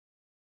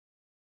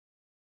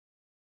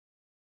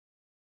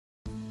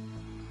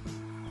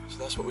So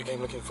that's what we came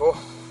looking for.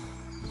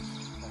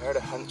 I heard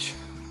a hunch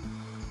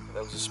that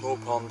there was a small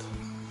pond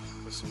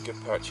with some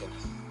good perch in.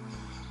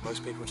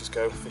 Most people just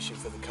go fishing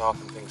for the carp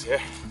and things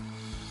here,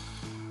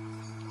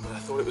 but I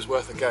thought it was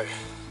worth a go.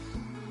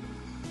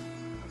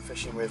 I'm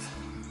fishing with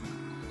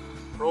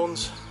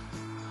prawns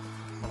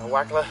and a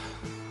waggler,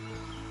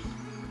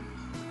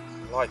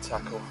 light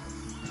tackle.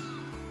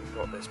 We've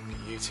got this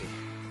beauty.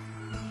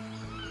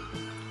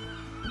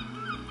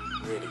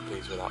 Really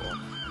pleased with that one.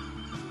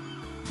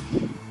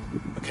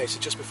 Okay,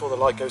 so just before the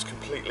light goes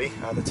completely,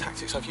 the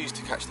tactics I've used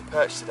to catch the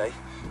perch today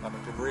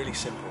have been really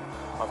simple.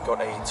 I've got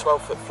a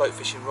 12-foot float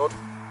fishing rod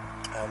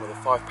with a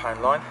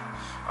 5-pound line.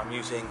 I'm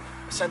using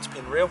a centre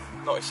pin reel,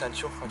 not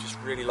essential, I just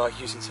really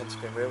like using centre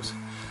pin reels.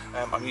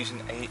 I'm using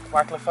a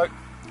waggler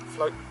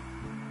float,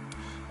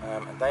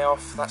 and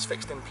that's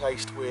fixed in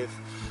place with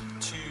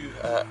 2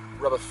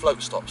 rubber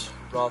float stops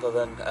rather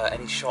than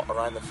any shot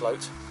around the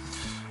float.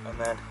 And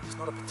then it's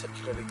not a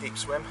particularly deep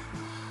swim,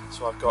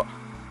 so I've got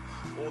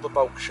all the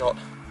bulk shot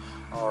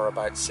are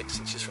about 6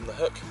 inches from the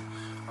hook.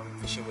 I'm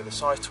fishing with a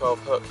size 12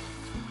 hook,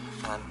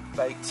 and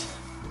bait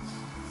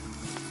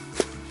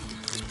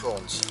is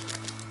prawns.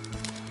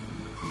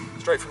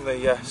 Straight from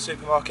the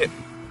supermarket,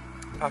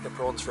 pack of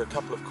prawns for a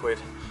couple of quid,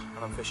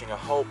 and I'm fishing a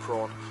whole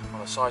prawn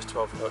on a size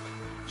 12 hook,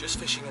 just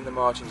fishing in the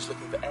margins,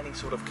 looking for any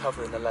sort of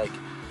cover in the lake.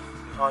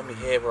 Behind me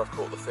here where I've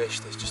caught the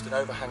fish, there's just an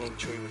overhanging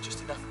tree with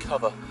just enough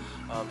cover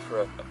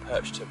for a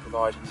perch to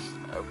provide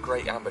a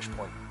great ambush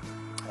point.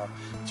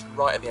 It's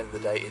right at the end of the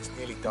day, it's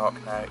nearly dark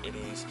now, it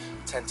is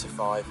 10 to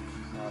 5,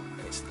 and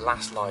it's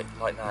last light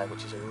now,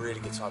 which is a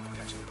really good time for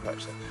catching the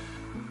perch. So,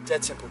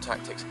 dead simple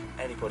tactics,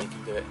 anybody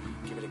can do it,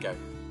 give it a go.